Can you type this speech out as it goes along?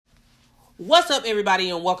What's up, everybody,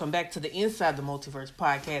 and welcome back to the Inside the Multiverse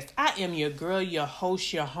podcast. I am your girl, your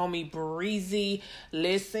host, your homie, Breezy.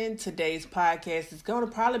 Listen, today's podcast is going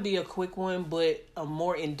to probably be a quick one, but a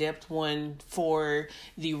more in-depth one for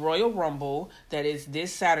the Royal Rumble that is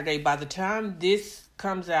this Saturday. By the time this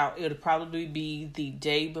comes out, it'll probably be the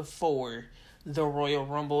day before the Royal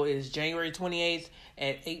Rumble. It is January 28th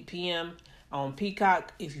at 8 p.m. on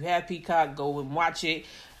Peacock. If you have Peacock, go and watch it.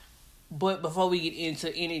 But before we get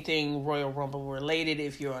into anything Royal Rumble related,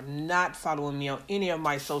 if you're not following me on any of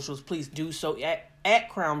my socials, please do so at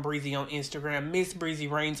Crown Breezy on Instagram, Miss Breezy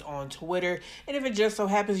Reigns on Twitter. And if it just so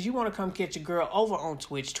happens you want to come catch your girl over on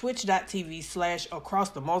Twitch, twitch.tv/across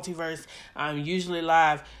the multiverse. I'm usually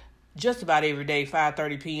live just about every day,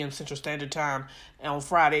 5:30 p.m. Central Standard Time. And on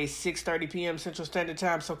Fridays, 6:30 p.m. Central Standard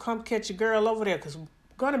Time. So come catch your girl over there, because we're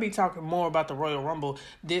going to be talking more about the Royal Rumble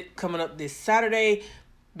coming up this Saturday,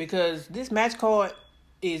 because this match card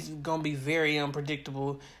is going to be very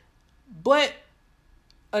unpredictable. But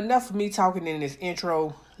enough of me talking in this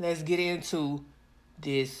intro. Let's get into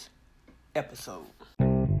this episode.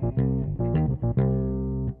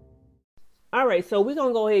 Alright, so we're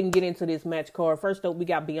going to go ahead and get into this match card. First up, we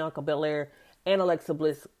got Bianca Belair and Alexa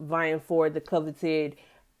Bliss vying for the coveted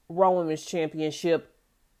Raw Women's Championship,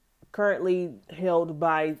 currently held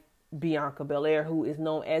by Bianca Belair, who is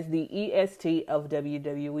known as the EST of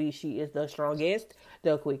WWE. She is the strongest,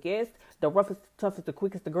 the quickest, the roughest, toughest, the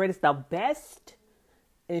quickest, the greatest, the best.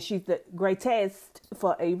 And she's the greatest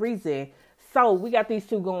for a reason. So we got these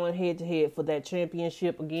two going head to head for that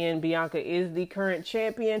championship. Again, Bianca is the current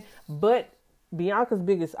champion, but Bianca's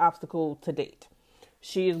biggest obstacle to date,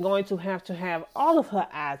 she is going to have all of her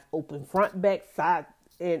eyes open, front, back, side,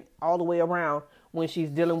 and all the way around when she's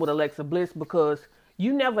dealing with Alexa Bliss, because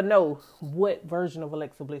you never know what version of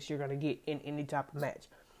Alexa Bliss you're going to get in any type of match.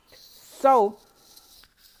 So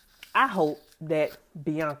I hope that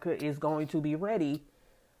Bianca is going to be ready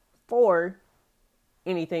for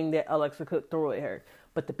anything that Alexa could throw at her.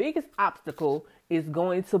 But the biggest obstacle is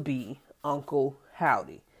going to be Uncle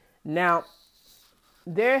Howdy. Now,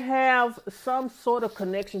 they have some sort of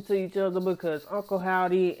connection to each other, because Uncle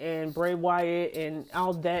Howdy and Bray Wyatt and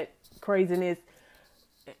all that craziness,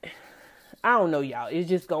 I don't know, y'all.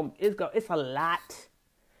 It's a lot.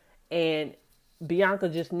 And Bianca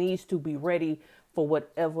just needs to be ready for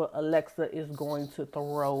whatever Alexa is going to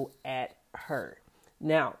throw at her.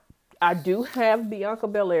 Now, I do have Bianca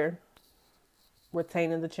Belair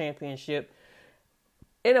retaining the championship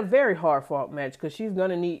in a very hard-fought match, because she's going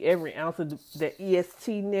to need every ounce of the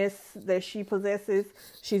EST-ness that she possesses.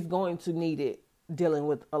 She's going to need it dealing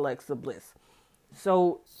with Alexa Bliss.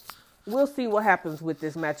 So we'll see what happens with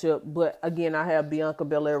this matchup. But again, I have Bianca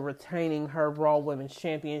Belair retaining her Raw Women's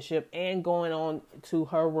Championship and going on to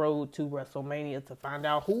her road to WrestleMania to find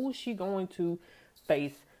out who is she going to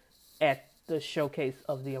face at the Showcase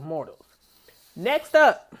of the Immortals. Next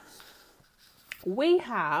up, we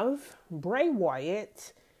have Bray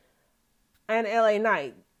Wyatt and LA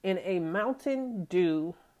Knight in a Mountain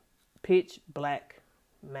Dew pitch black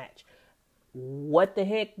match. What the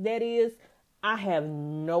heck that is, I have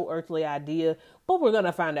no earthly idea, but we're going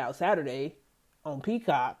to find out Saturday on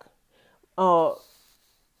Peacock. But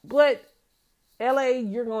LA,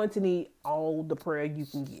 you're going to need all the prayer you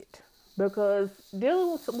can get, because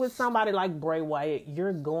dealing with somebody like Bray Wyatt,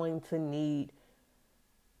 you're going to need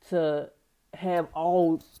to have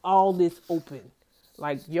all this open.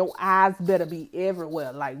 Like, your eyes better be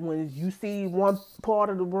everywhere. Like, when you see one part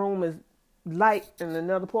of the room is light and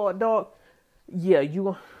another part dark, yeah,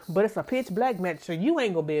 but it's a pitch black match, so you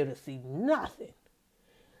ain't gonna be able to see nothing.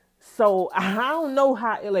 So I don't know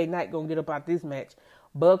how LA Knight gonna get up out this match,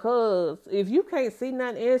 because if you can't see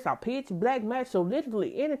nothing, it's a pitch black match, so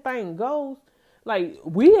literally anything goes. Like,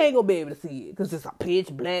 we ain't gonna be able to see it because it's a pitch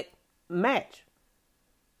black match,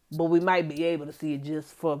 but we might be able to see it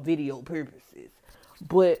just for video purposes.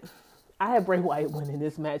 But I have Bray Wyatt winning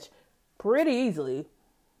this match pretty easily.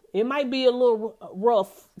 It might be a little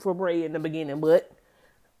rough for Bray in the beginning, but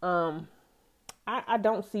I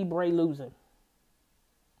don't see Bray losing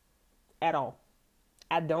at all.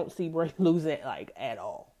 I don't see Bray losing, like, at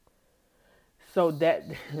all. So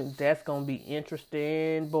that's going to be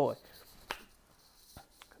interesting, boy.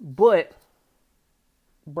 But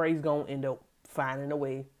Bray's going to end up finding a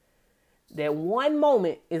way. That one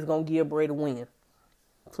moment is going to give Bray the win.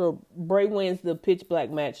 So Bray wins the pitch black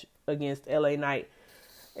match against LA Knight.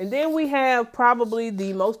 And then we have probably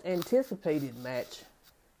the most anticipated match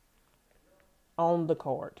on the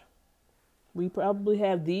card. We probably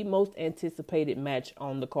have the most anticipated match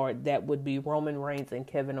on the card. That would be Roman Reigns and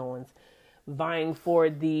Kevin Owens vying for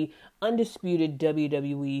the undisputed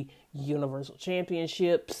WWE Universal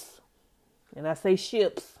Championships. And I say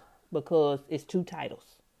ships because it's 2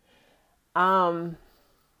 titles.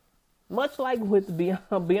 Much like with the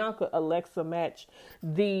Bianca Alexa match,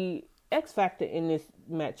 the X factor in this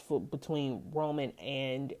match between Roman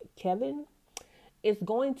and Kevin is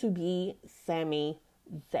going to be Sami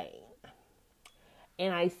Zayn.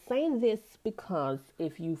 And I say this because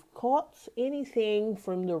if you've caught anything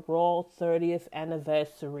from the Raw 30th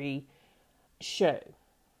anniversary show,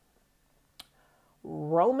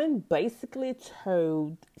 Roman basically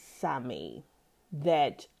told Sami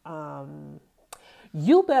that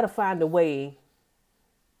you better find a way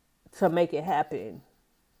to make it happen.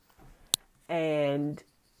 And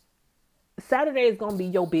Saturday is going to be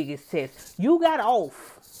your biggest test. You got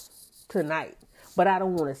off tonight, but I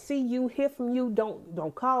don't want to see you, hear from you.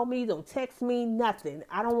 Don't call me, don't text me, nothing.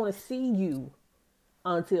 I don't want to see you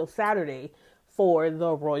until Saturday for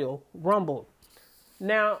the Royal Rumble.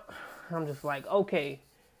 Now, I'm just like, okay,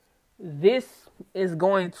 this is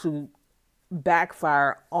going to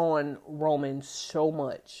backfire on Roman so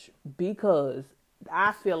much because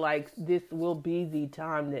I feel like this will be the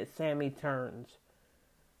time that Sami turns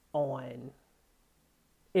on.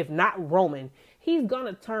 If not Roman, he's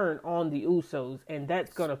going to turn on the Usos, and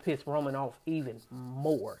that's going to piss Roman off even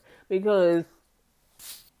more because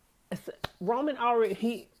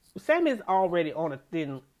Sami's already on a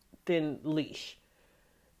thin leash.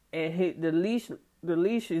 And the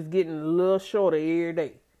leash is getting a little shorter every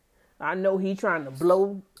day. I know he trying to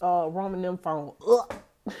blow Roman them phone up.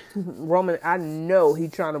 I know he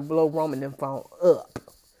trying to blow Roman them phone up.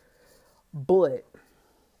 But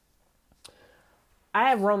I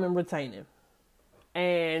have Roman retaining.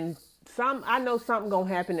 And I know something gonna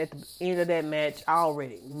happen at the end of that match. I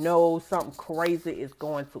already know something crazy is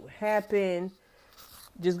going to happen.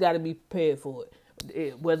 Just gotta be prepared for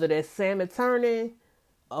it. Whether that's Sami turning,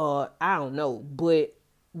 I don't know, but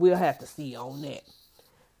we'll have to see on that.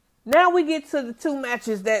 Now we get to the 2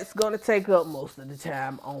 matches that's going to take up most of the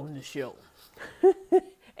time on the show.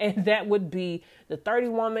 And that would be the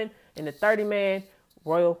 30-woman and the 30-man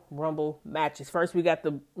Royal Rumble matches. First, we got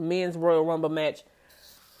the men's Royal Rumble match.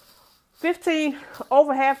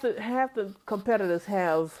 Over half the competitors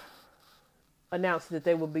have announced that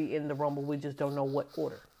they will be in the Rumble. We just don't know what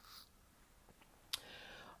order.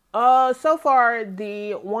 So far,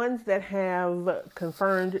 the ones that have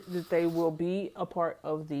confirmed that they will be a part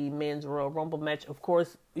of the men's Royal Rumble match, of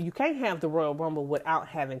course, you can't have the Royal Rumble without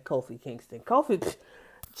having Kofi Kingston. Kofi,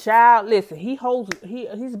 child, listen,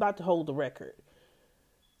 he's about to hold the record.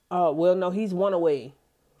 Well, no, he's one away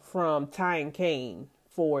from tying Kane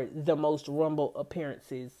for the most Rumble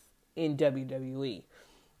appearances in WWE.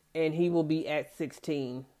 And he will be at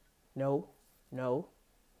 16. No.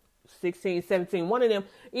 16, 17, one of them.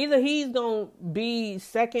 Either he's going to be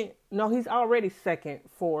second. No, he's already second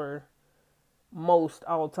for most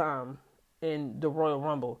all time in the Royal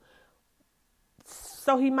Rumble.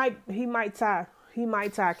 So he might tie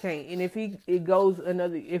Kane. And if he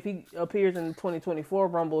appears in the 2024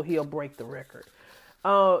 Rumble, he'll break the record.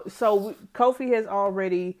 So Kofi has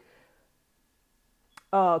already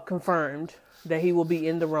confirmed that he will be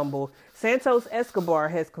in the Rumble. Santos Escobar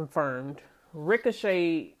has confirmed.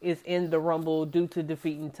 Ricochet is in the Rumble due to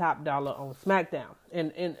defeating Top Dollar on SmackDown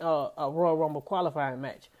in a Royal Rumble qualifying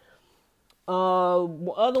match.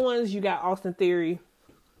 Other ones, you got Austin Theory,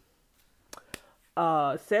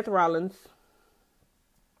 Seth Rollins,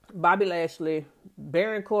 Bobby Lashley,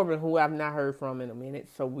 Baron Corbin, who I've not heard from in a minute,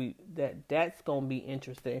 so that's gonna be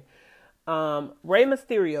interesting. Rey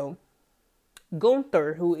Mysterio,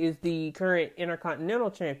 Gunther, who is the current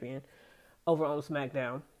Intercontinental Champion over on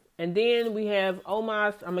SmackDown. And then we have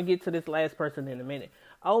Omos. I'm going to get to this last person in a minute.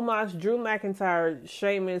 Omos, Drew McIntyre,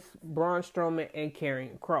 Sheamus, Braun Strowman, and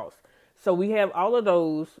Karrion Kross. So we have all of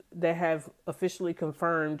those that have officially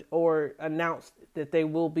confirmed or announced that they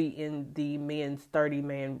will be in the men's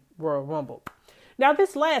 30-man Royal Rumble. Now,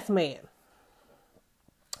 this last man,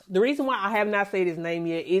 the reason why I have not said his name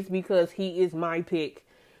yet is because he is my pick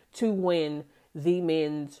to win the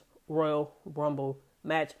men's Royal Rumble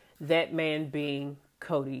match. That man being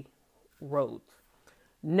Cody Rhodes.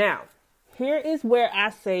 Now, here is where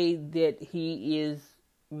I say that here's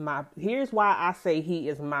why I say he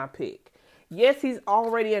is my pick. Yes, he's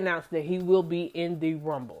already announced that he will be in the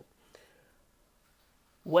Rumble.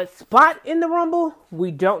 What spot in the Rumble?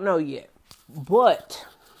 We don't know yet. But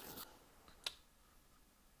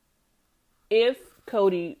if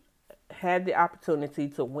Cody had the opportunity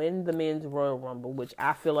to win the men's Royal Rumble, which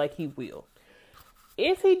I feel like he will,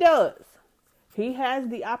 if he does, he has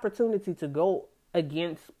the opportunity to go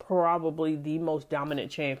against probably the most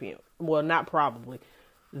dominant champion. Well, not probably.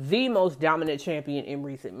 The most dominant champion in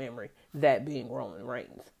recent memory, that being Roman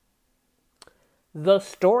Reigns. The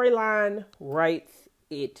storyline writes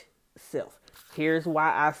itself. Here's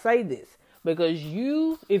why I say this. Because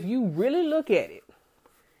if you really look at it,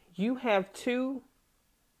 you have two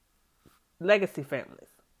legacy families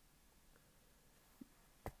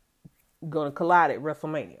going to collide at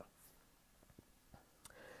WrestleMania.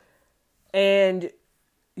 And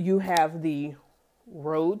you have the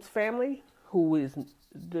Rhodes family, who is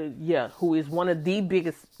one of the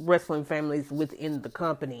biggest wrestling families within the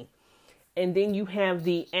company. And then you have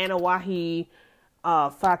the Anawahi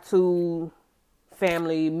Fatu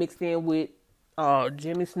family mixed in with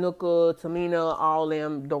Jimmy Snuka, Tamina, all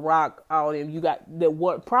them, The Rock, all them. You got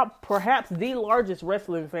perhaps the largest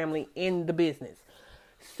wrestling family in the business.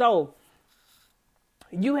 So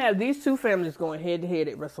you have these two families going head to head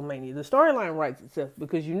at WrestleMania. The storyline writes itself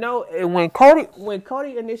because when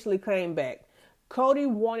Cody initially came back, Cody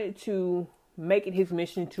wanted to make it his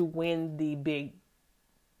mission to win the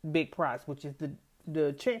big prize, which is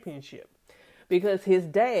the championship, because his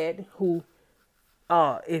dad, who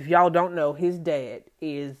if y'all don't know, his dad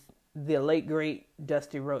is the late great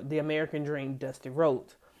Dusty Rhodes, the American Dream, Dusty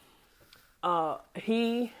Rhodes.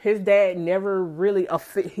 His dad never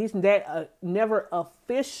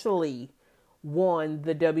officially won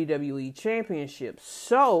the WWE Championship.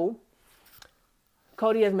 So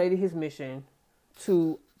Cody has made it his mission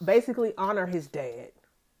to basically honor his dad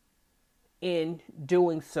in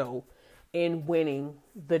doing so, in winning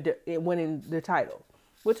the title.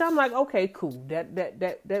 Which I'm like, okay, cool.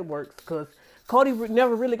 That works, because Cody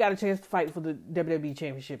never really got a chance to fight for the WWE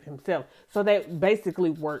Championship himself. So that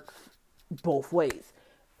basically works both ways.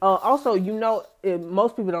 Also,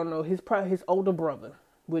 most people don't know his older brother,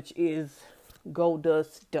 which is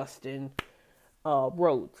Goldust Dustin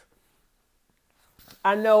Rhodes.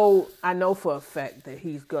 I know for a fact that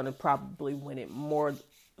he's gonna probably win it more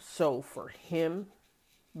so for him,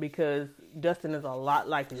 because Dustin is a lot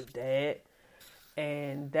like his dad.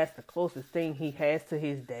 And that's the closest thing he has to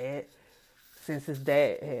his dad since his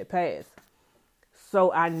dad had passed.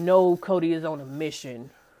 So I know Cody is on a mission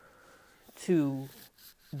to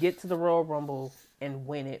get to the Royal Rumble and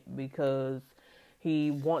win it, because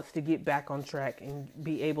he wants to get back on track and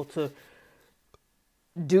be able to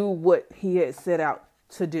do what he had set out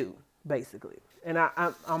to do, basically. And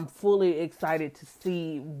I'm fully excited to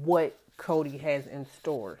see what Cody has in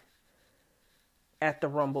store at the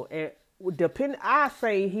Rumble. And I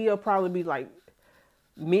say he'll probably be like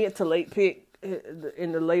mid to late pick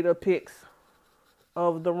in the later picks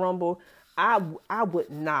of the Rumble. I would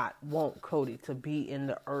not want Cody to be in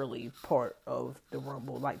the early part of the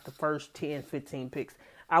Rumble, like the first 10, 15 picks.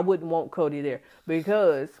 I wouldn't want Cody there,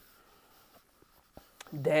 because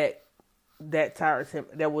that tires him.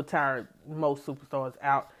 That will tire most superstars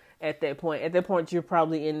out at that point. At that point, you're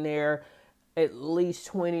probably in there at least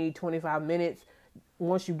 20, 25 minutes.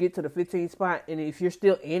 Once you get to the 15th spot, and if you're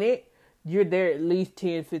still in it, you're there at least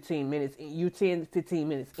 10, 15 minutes. You're 10, 15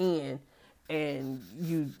 minutes in, and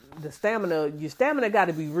your stamina got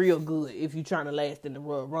to be real good if you're trying to last in the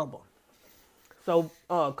Royal Rumble. So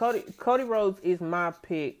Cody Rhodes is my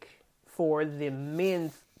pick for the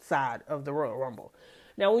men's side of the Royal Rumble.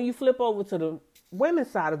 Now, when you flip over to the women's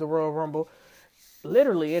side of the Royal Rumble,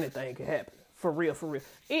 literally anything can happen. For real.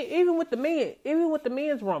 Even with the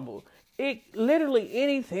men's Rumble, literally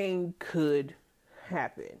anything could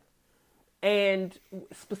happen. And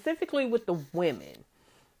specifically with the women,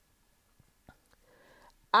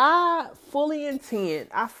 I fully intend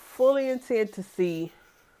to see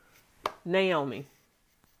Naomi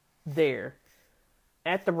there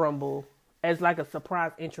at the Rumble as like a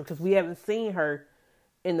surprise entry, because we haven't seen her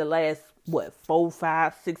in the last 4,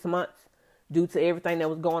 5, 6 months due to everything that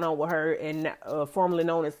was going on with her, and formerly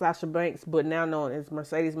known as Sasha Banks, but now known as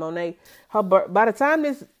Mercedes Moné. By the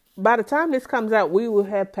time this comes out, we will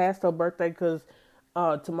have passed her birthday, because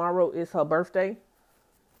tomorrow is her birthday,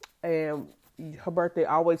 and her birthday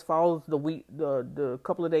always falls the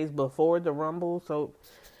couple of days before the Rumble. So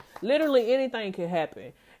literally anything can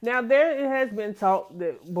happen. Now, there has been talk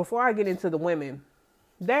that, before I get into the women,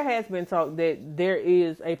 there has been talk that there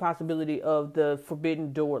is a possibility of the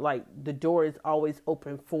forbidden door. Like, the door is always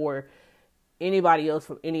open for anybody else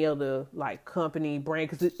from any other, like, company,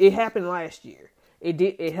 brand. Because it happened last year.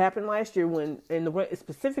 It happened last year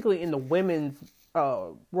specifically in the women's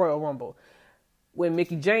Royal Rumble, when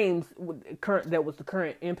Mickie James, that was the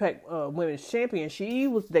current Impact Women's Champion, she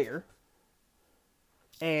was there,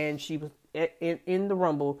 and she was in the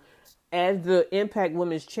Rumble as the Impact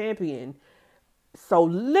Women's Champion. So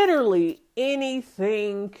literally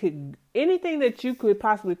anything that you could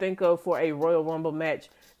possibly think of for a Royal Rumble match,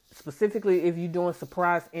 specifically if you're doing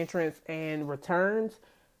surprise entrance and returns,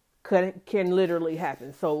 can literally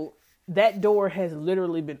happen. So that door has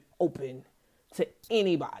literally been open to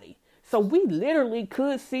anybody. So we literally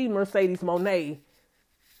could see Mercedes Moné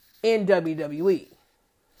in WWE.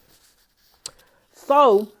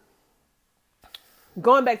 So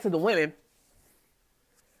going back to the women,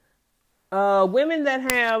 women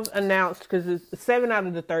that have announced, because it's 7 out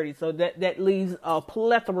of the 30, so that leaves a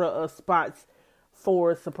plethora of spots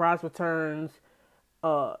for surprise returns,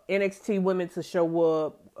 NXT women to show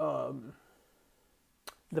up,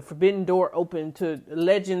 the Forbidden Door open to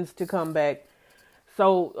legends to come back.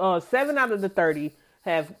 So 7 out of the 30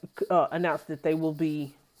 have announced that they will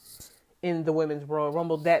be in the Women's Royal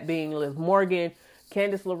Rumble, that being Liv Morgan,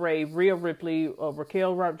 Candice LeRae, Rhea Ripley,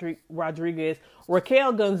 Raquel Rodriguez,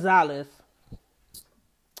 Raquel Gonzalez,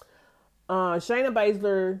 Shayna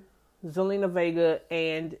Baszler, Zelina Vega,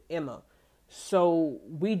 and Emma. So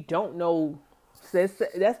we don't know. That's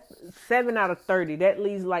 7 out of 30. That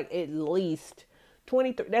leaves like at least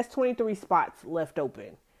 23. That's 23 spots left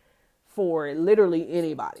open for literally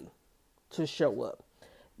anybody to show up.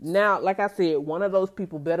 Now, like I said, one of those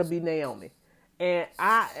people better be Naomi. And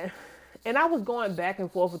I was going back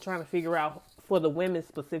and forth with trying to figure out, for the women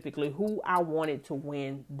specifically, who I wanted to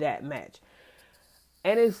win that match.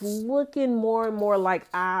 And it's looking more and more like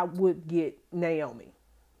I would get Naomi,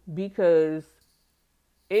 because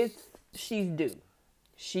she's due.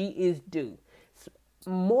 She is due.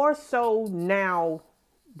 More so now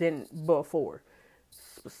than before.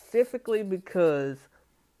 Specifically because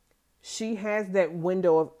she has that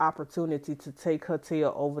window of opportunity to take her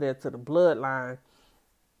tail over there to the bloodline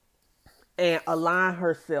and align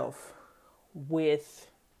herself with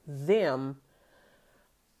them,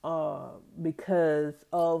 because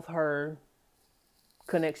of her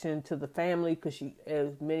connection to the family. Because she,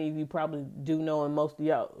 as many of you probably do know, and most of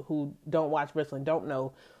y'all who don't watch wrestling don't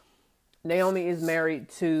know, Naomi is married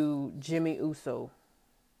to Jimmy Uso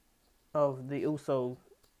of the Uso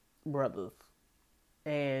brothers.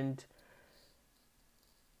 And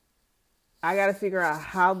I gotta figure out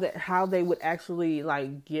how they would actually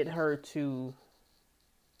like get her to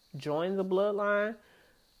join the bloodline,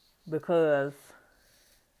 because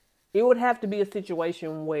it would have to be a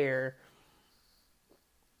situation where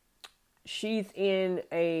she's in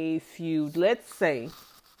a feud. Let's say,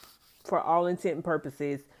 for all intent and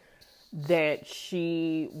purposes, that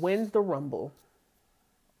she wins the Rumble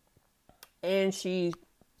and she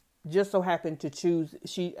just so happened to choose,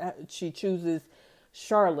 she chooses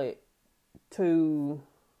Charlotte to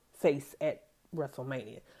face at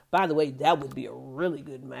WrestleMania. By the way, that would be a really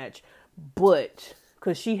good match, but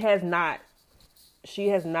because she has not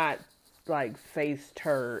like faced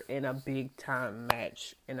her in a big time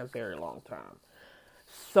match in a very long time.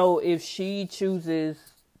 So if she chooses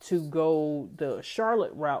to go the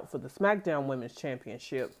Charlotte route for the SmackDown Women's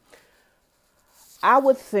Championship, I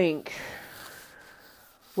would think,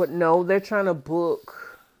 they're trying to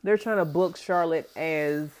book Charlotte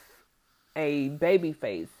as a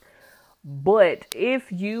babyface. But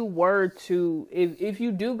if you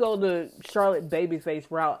do go the Charlotte babyface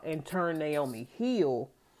route and turn Naomi heel,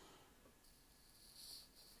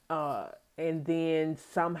 and then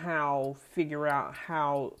somehow figure out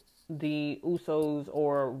how the Usos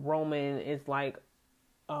or Roman is like,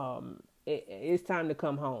 it's time to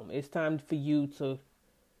come home. It's time for you to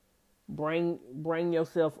bring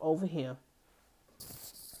yourself over here,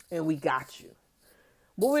 and we got you.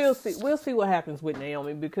 But we'll see what happens with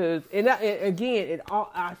Naomi, because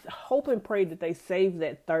I hope and pray that they save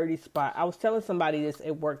that 30 spot. I was telling somebody this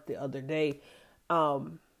at work the other day.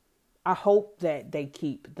 I hope that they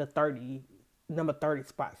keep the number 30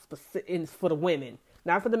 spot for the women,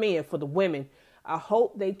 not for the men, for the women. I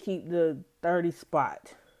hope they keep the 30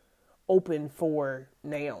 spot open for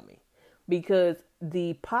Naomi, because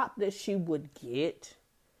the pop that she would get,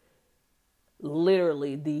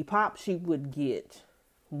 literally the pop she would get,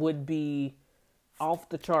 would be off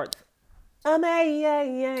the charts.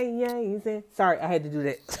 Amazing. Sorry, I had to do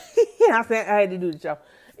that. I had to do the show.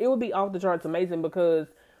 It would be off the charts amazing, because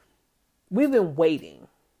we've been waiting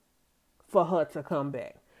for her to come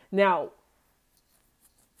back. Now,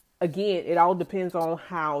 again, it all depends on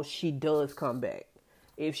how she does come back.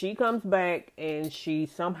 If she comes back and she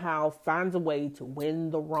somehow finds a way to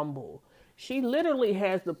win the Rumble, she literally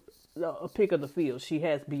has a pick of the field. She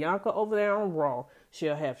has Bianca over there on Raw.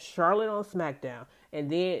 She'll have Charlotte on SmackDown.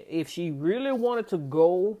 And then if she really wanted to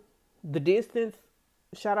go the distance,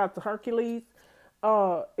 shout out to Hercules,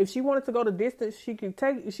 if she wanted to go the distance,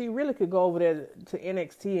 she really could go over there to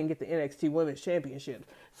NXT and get the NXT Women's Championship.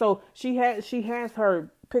 So she has her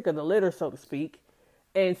pick of the litter, so to speak.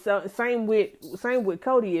 And so same with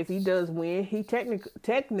Cody. If he does win, he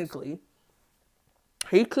technically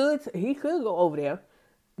he could go over there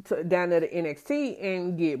down there to NXT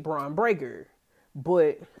and get Braun Breaker.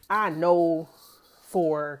 But I know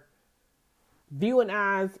for viewing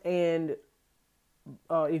eyes and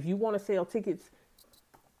if you want to sell tickets,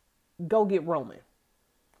 go get Roman.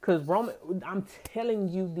 Because Roman, I'm telling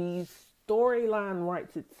you, the storyline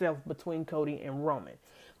writes itself between Cody and Roman.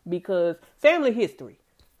 Because family history.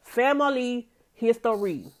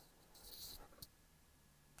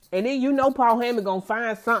 And then you know Paul Heyman gonna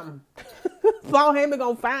find something. Paul Heyman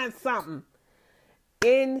gonna find something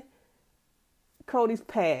in Cody's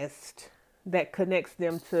past that connects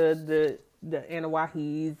them to the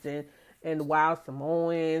Anawahis and the Wild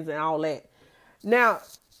Samoans and all that. Now,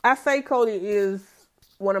 I say Cody is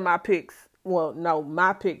one of my picks. Well, no,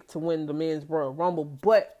 my pick to win the Men's Royal Rumble,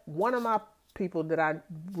 but one of my people that I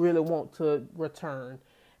really want to return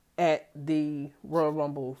at the Royal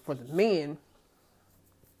Rumble for the men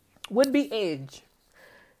would be Edge.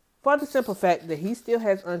 For the simple fact that he still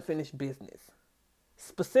has unfinished business.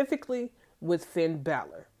 Specifically with Finn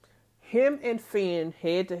Balor. Him and Finn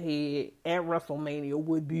head to head at WrestleMania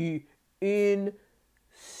would be insane.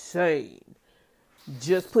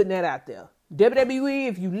 Just putting that out there. WWE,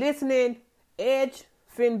 if you listening, Edge,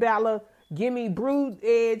 Finn Balor, give me Brood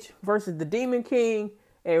Edge versus the Demon King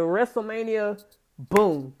at WrestleMania.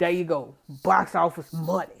 Boom, there you go. Box office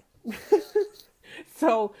money.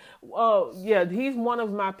 So, yeah, he's one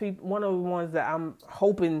of my people, one of the ones that I'm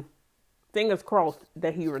hoping, fingers crossed,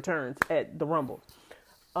 that he returns at the Rumble.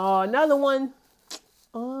 Another one,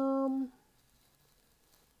 I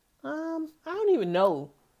don't even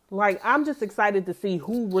know. Like, I'm just excited to see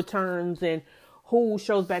who returns and who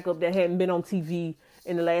shows back up that hadn't been on TV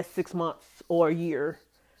in the last 6 months or a year,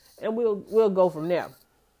 and we'll go from there.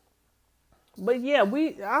 But yeah,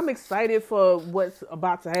 I'm excited for what's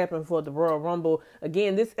about to happen for the Royal Rumble.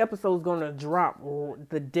 Again, this episode is gonna drop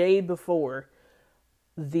the day before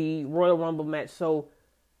the Royal Rumble match, so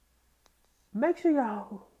make sure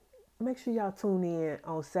y'all tune in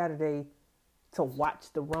on Saturday to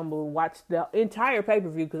watch the Rumble, watch the entire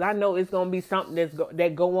pay-per-view, because I know it's gonna be something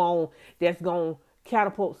that go on that's gonna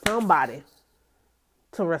catapult somebody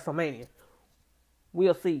to WrestleMania.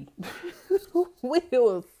 We'll see.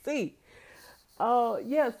 We'll see.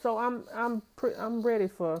 Yeah, so I'm ready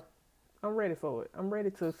for it. I'm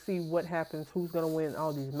ready to see what happens, who's gonna win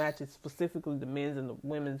all these matches, specifically the men's and the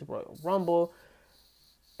women's Royal Rumble,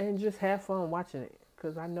 and just have fun watching it,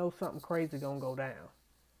 because I know something crazy gonna go down.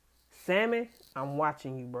 Sammy, I'm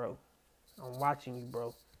watching you, bro.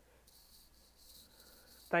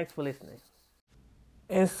 Thanks for listening.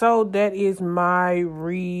 And so that is my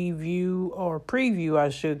review, or preview, I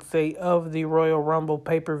should say, of the Royal Rumble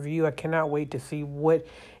pay-per-view. I cannot wait to see what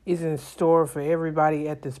is in store for everybody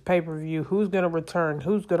at this pay-per-view. Who's going to return,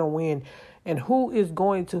 who's going to win, and who is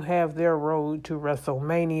going to have their road to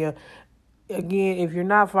WrestleMania. Again, if you're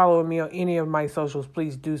not following me on any of my socials,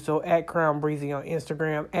 please do so at Crown Breezy on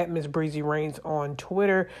Instagram, at Miss Breezy Reigns on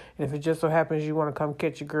Twitter. And if it just so happens you want to come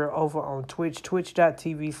catch your girl over on Twitch,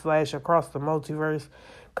 twitch.tv/Across the Multiverse.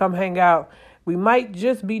 Come hang out. We might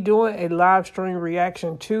just be doing a live stream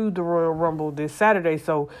reaction to the Royal Rumble this Saturday.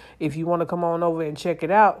 So if you want to come on over and check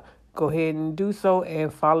it out, go ahead and do so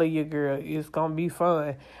and follow your girl. It's going to be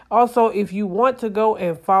fun. Also, if you want to go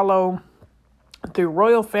and follow the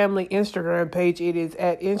Royal Family Instagram page, it is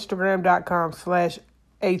at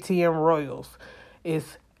instagram.com/ATM Royals.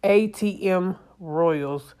 It's ATM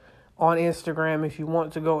Royals on Instagram if you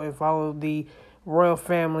want to go and follow the Royal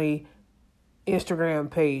Family Instagram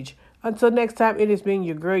page. Until next time, it has been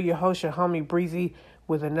your girl, your host, your homie Breezy,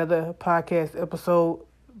 with another podcast episode.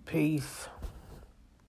 Peace.